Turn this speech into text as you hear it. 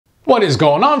What is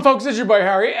going on, folks? It's your boy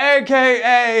Harry,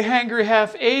 aka Hangry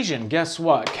Half Asian. Guess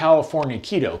what? California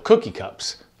Keto Cookie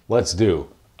Cups. Let's do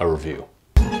a review.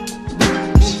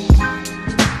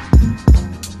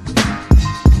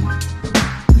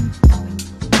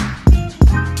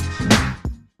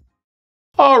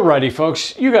 Alrighty,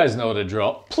 folks, you guys know the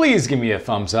drill. Please give me a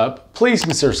thumbs up. Please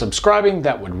consider subscribing.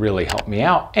 That would really help me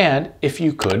out. And if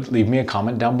you could, leave me a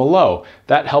comment down below.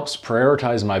 That helps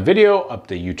prioritize my video up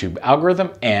the YouTube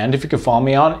algorithm. And if you could follow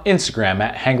me on Instagram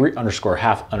at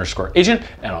hangry_half_Asian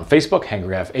and on Facebook,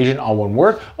 Hangry Half Asian, all one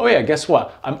word. Oh yeah, guess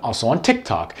what? I'm also on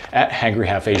TikTok at Hangry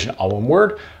Half Asian, all one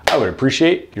word. I would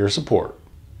appreciate your support.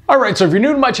 Alright, so if you're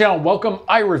new to my channel, welcome.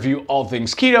 I review all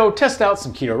things keto, test out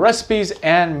some keto recipes,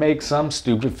 and make some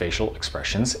stupid facial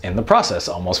expressions in the process.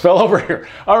 Almost fell over here.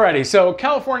 Alrighty, so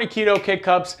California Keto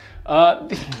Kups, I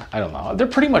don't know, they're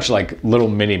pretty much like little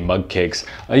mini mug cakes.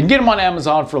 You can get them on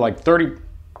Amazon for like 30...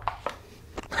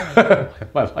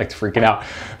 My light's freaking out.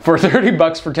 For 30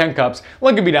 bucks for 10 cups.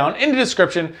 Link will be down in the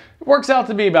description. It works out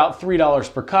to be about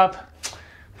 $3 per cup,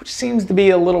 which seems to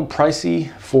be a little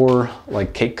pricey for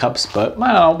like cake cups, but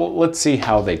well, let's see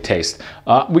how they taste.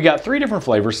 We got 3 different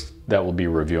flavors that we'll be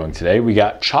reviewing today. We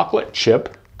got chocolate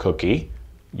chip cookie,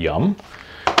 yum.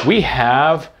 We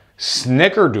have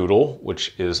snickerdoodle,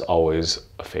 which is always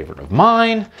a favorite of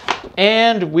mine.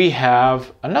 And we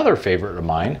have another favorite of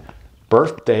mine,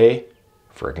 birthday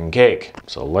friggin' cake.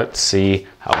 So let's see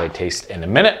how they taste in a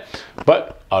minute,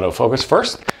 but autofocus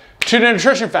first. To the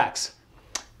nutrition facts.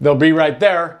 They'll be right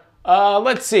there.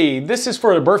 Let's see, this is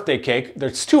for the birthday cake.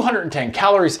 There's 210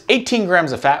 calories, 18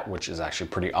 grams of fat, which is actually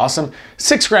pretty awesome,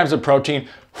 6 grams of protein,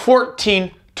 14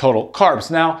 total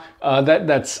carbs. Now,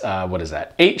 that's what is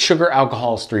that? 8 sugar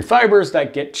alcohols, 3 fibers,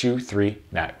 that get you 3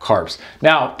 net carbs.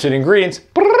 Now, to the ingredients,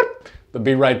 they'll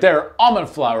be right there. Almond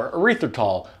flour,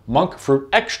 erythritol, monk fruit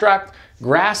extract,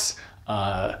 grass,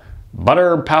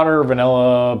 butter powder,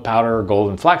 vanilla powder,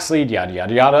 golden flaxseed, yada,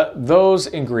 yada, yada. Those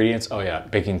ingredients, oh yeah,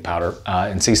 baking powder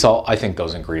and sea salt, I think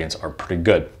those ingredients are pretty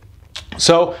good.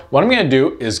 So what I'm gonna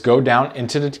do is go down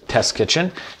into the test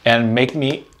kitchen and make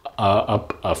me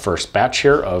up a first batch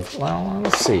here of, well,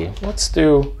 let's see, let's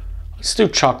do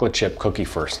chocolate chip cookie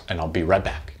first, and I'll be right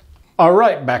back. All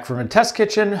right, back from the test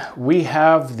kitchen, we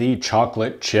have the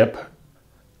chocolate chip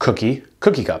cookie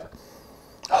cup.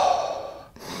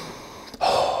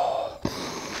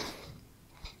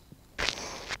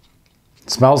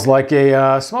 Smells like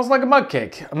a mug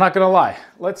cake. I'm not gonna lie.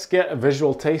 Let's get a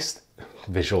visual test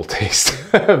in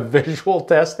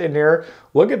here.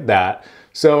 Look at that.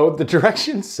 So the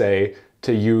directions say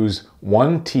to use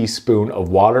 1 teaspoon of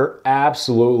water.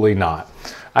 Absolutely not.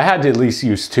 I had to at least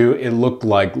use 2. It looked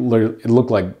like I don't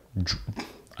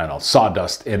know,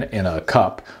 sawdust in a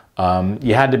cup.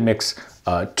 You had to mix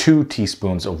 2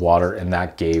 teaspoons of water, and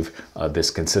that gave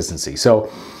this consistency. So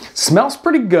smells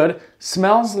pretty good.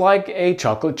 Smells like a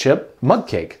chocolate chip mug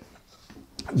cake.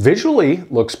 Visually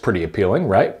looks pretty appealing,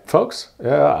 right, folks?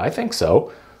 Yeah, I think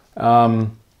so.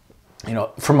 You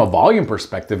know, from a volume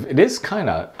perspective, it is kind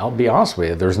of, I'll be honest with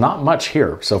you, there's not much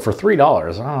here. So for $3, I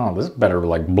don't know, this better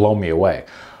like blow me away.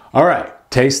 All right,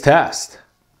 taste test.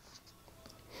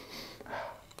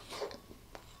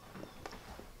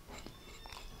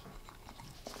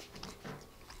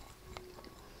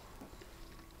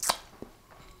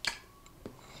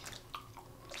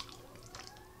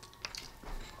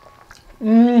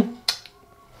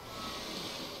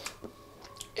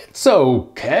 It's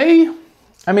okay.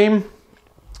 I mean,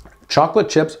 chocolate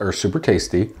chips are super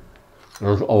tasty.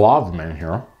 There's a lot of them in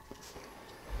here.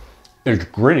 It's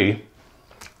gritty.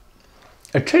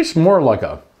 It tastes more like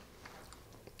a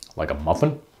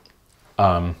muffin.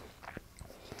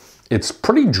 It's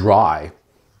pretty dry.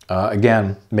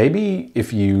 Again, maybe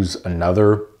if you use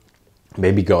another,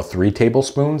 maybe go 3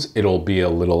 tablespoons, it'll be a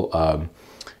little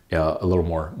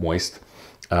more moist.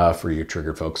 For you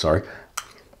triggered folks, sorry.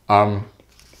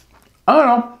 I don't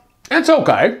know, it's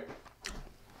okay.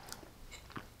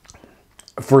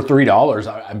 For $3,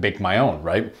 I bake my own,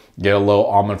 right? Get a little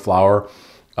almond flour,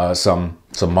 some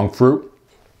monk fruit,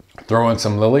 throw in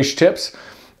some Lily's chips,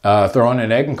 throw in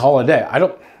an egg and call it a day.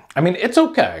 I mean, it's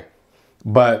okay,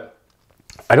 but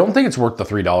I don't think it's worth the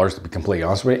 $3, to be completely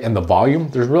honest with you. And the volume,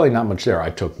 there's really not much there. I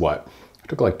took like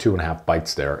 2.5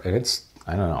 bites there, and it's,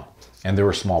 I don't know. And there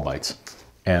were small bites.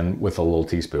 And with a little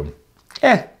teaspoon.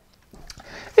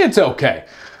 It's okay.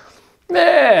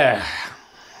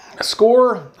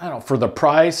 Score, I don't know, for the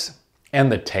price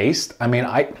and the taste. I mean,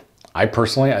 I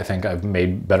personally, I think I've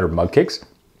made better mug cakes.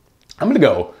 I'm gonna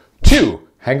go 2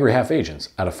 Hangry Half Asians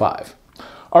out of 5.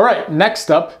 All right,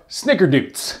 next up,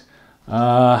 Snickerdoodles.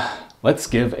 Let's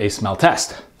give a smell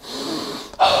test.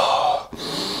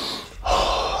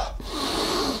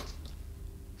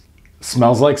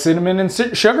 Smells like cinnamon and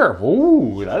sugar.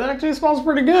 Ooh, that actually smells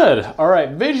pretty good. All right,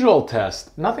 visual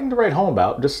test. Nothing to write home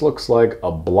about. Just looks like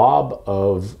a blob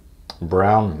of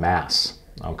brown mass.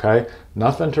 Okay,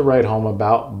 nothing to write home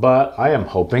about, but I am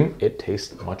hoping it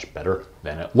tastes much better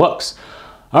than it looks.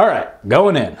 All right,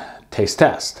 going in. Taste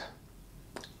test.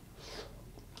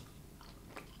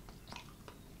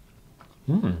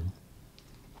 Okay.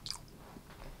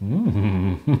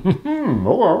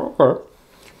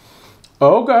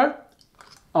 Okay.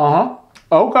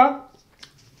 Okay.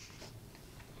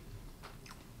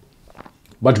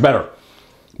 Much better.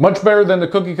 Much better than the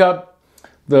cookie cup.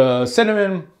 The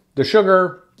cinnamon, the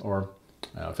sugar, or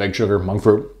fake sugar, monk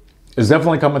fruit, is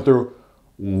definitely coming through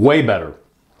way better.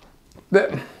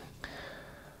 The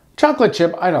chocolate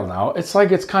chip, I don't know. It's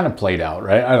like it's kind of played out,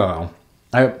 right? I don't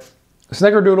know.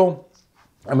 Snickerdoodle,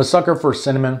 I'm a sucker for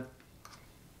cinnamon.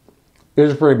 It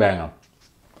is pretty bang on.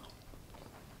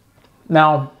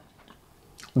 Now,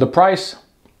 the price,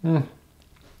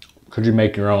 could you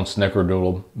make your own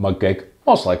snickerdoodle mug cake?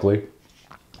 Most likely.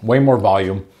 Way more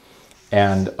volume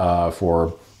and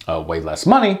for way less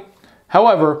money.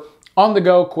 However, on the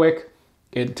go, quick,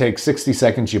 it takes 60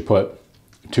 seconds. You put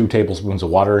 2 tablespoons of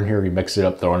water in here, you mix it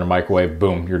up, throw it in the microwave,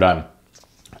 boom, you're done.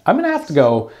 I'm gonna have to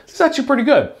go, this is actually pretty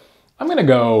good. I'm gonna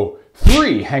go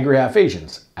 3 Hangry Half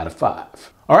Asians out of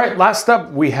 5. All right, last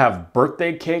up, we have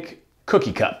birthday cake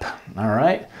cookie cup. All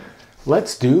right,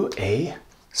 let's do a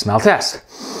smell test.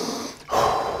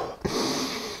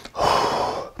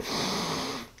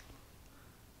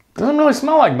 Doesn't really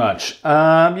smell like much.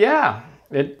 Yeah,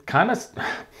 it kind of,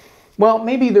 well,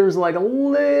 maybe there's like a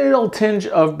little tinge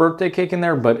of birthday cake in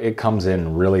there, but it comes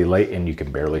in really late and you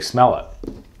can barely smell it.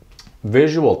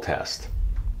 Visual test.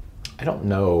 I don't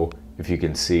know if you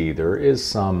can see, there is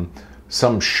some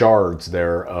shards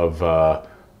there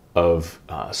of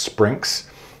sprinks.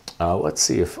 Let's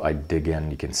see if I dig in,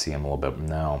 you can see them a little bit.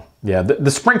 No. Yeah, the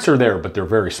sprinks are there, but they're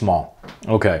very small.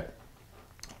 Okay,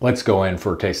 let's go in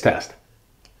for a taste test.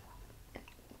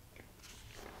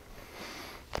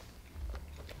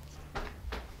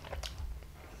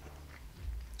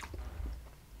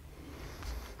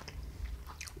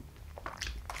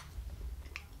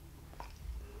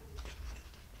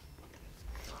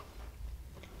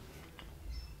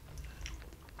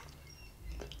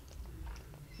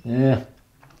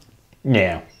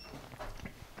 Yeah.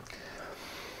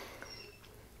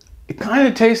 It kind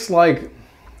of tastes like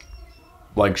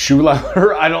shoe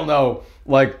leather. I don't know.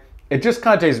 Like, it just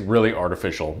kind of tastes really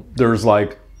artificial. There's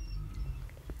like,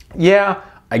 yeah,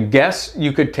 I guess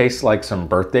you could taste like some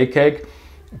birthday cake,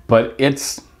 but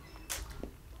it's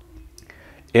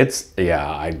yeah,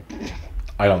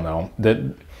 I don't know.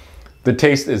 The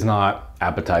taste is not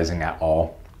appetizing at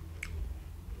all.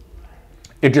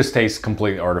 It just tastes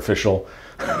completely artificial.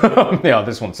 Yeah,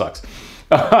 this one sucks.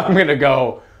 I'm gonna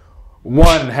go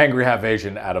 1 Hangry Half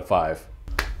Asian out of 5.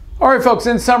 All right, folks,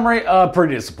 in summary,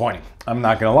 pretty disappointing. I'm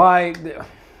not gonna lie.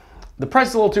 The price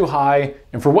is a little too high,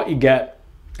 and for what you get,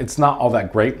 it's not all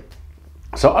that great.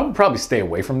 So I would probably stay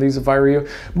away from these if I were you.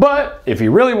 But if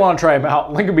you really want to try them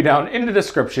out, link will be down in the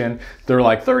description. They're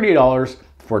like $38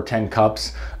 for 10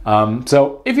 cups.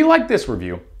 So if you like this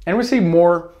review and we see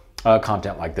more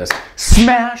content like this,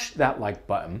 smash that like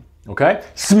button, okay?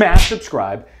 Smash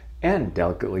subscribe and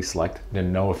delicately select the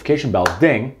notification bell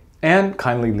ding, and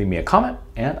kindly leave me a comment,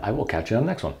 and I will catch you on the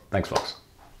next one. Thanks, folks.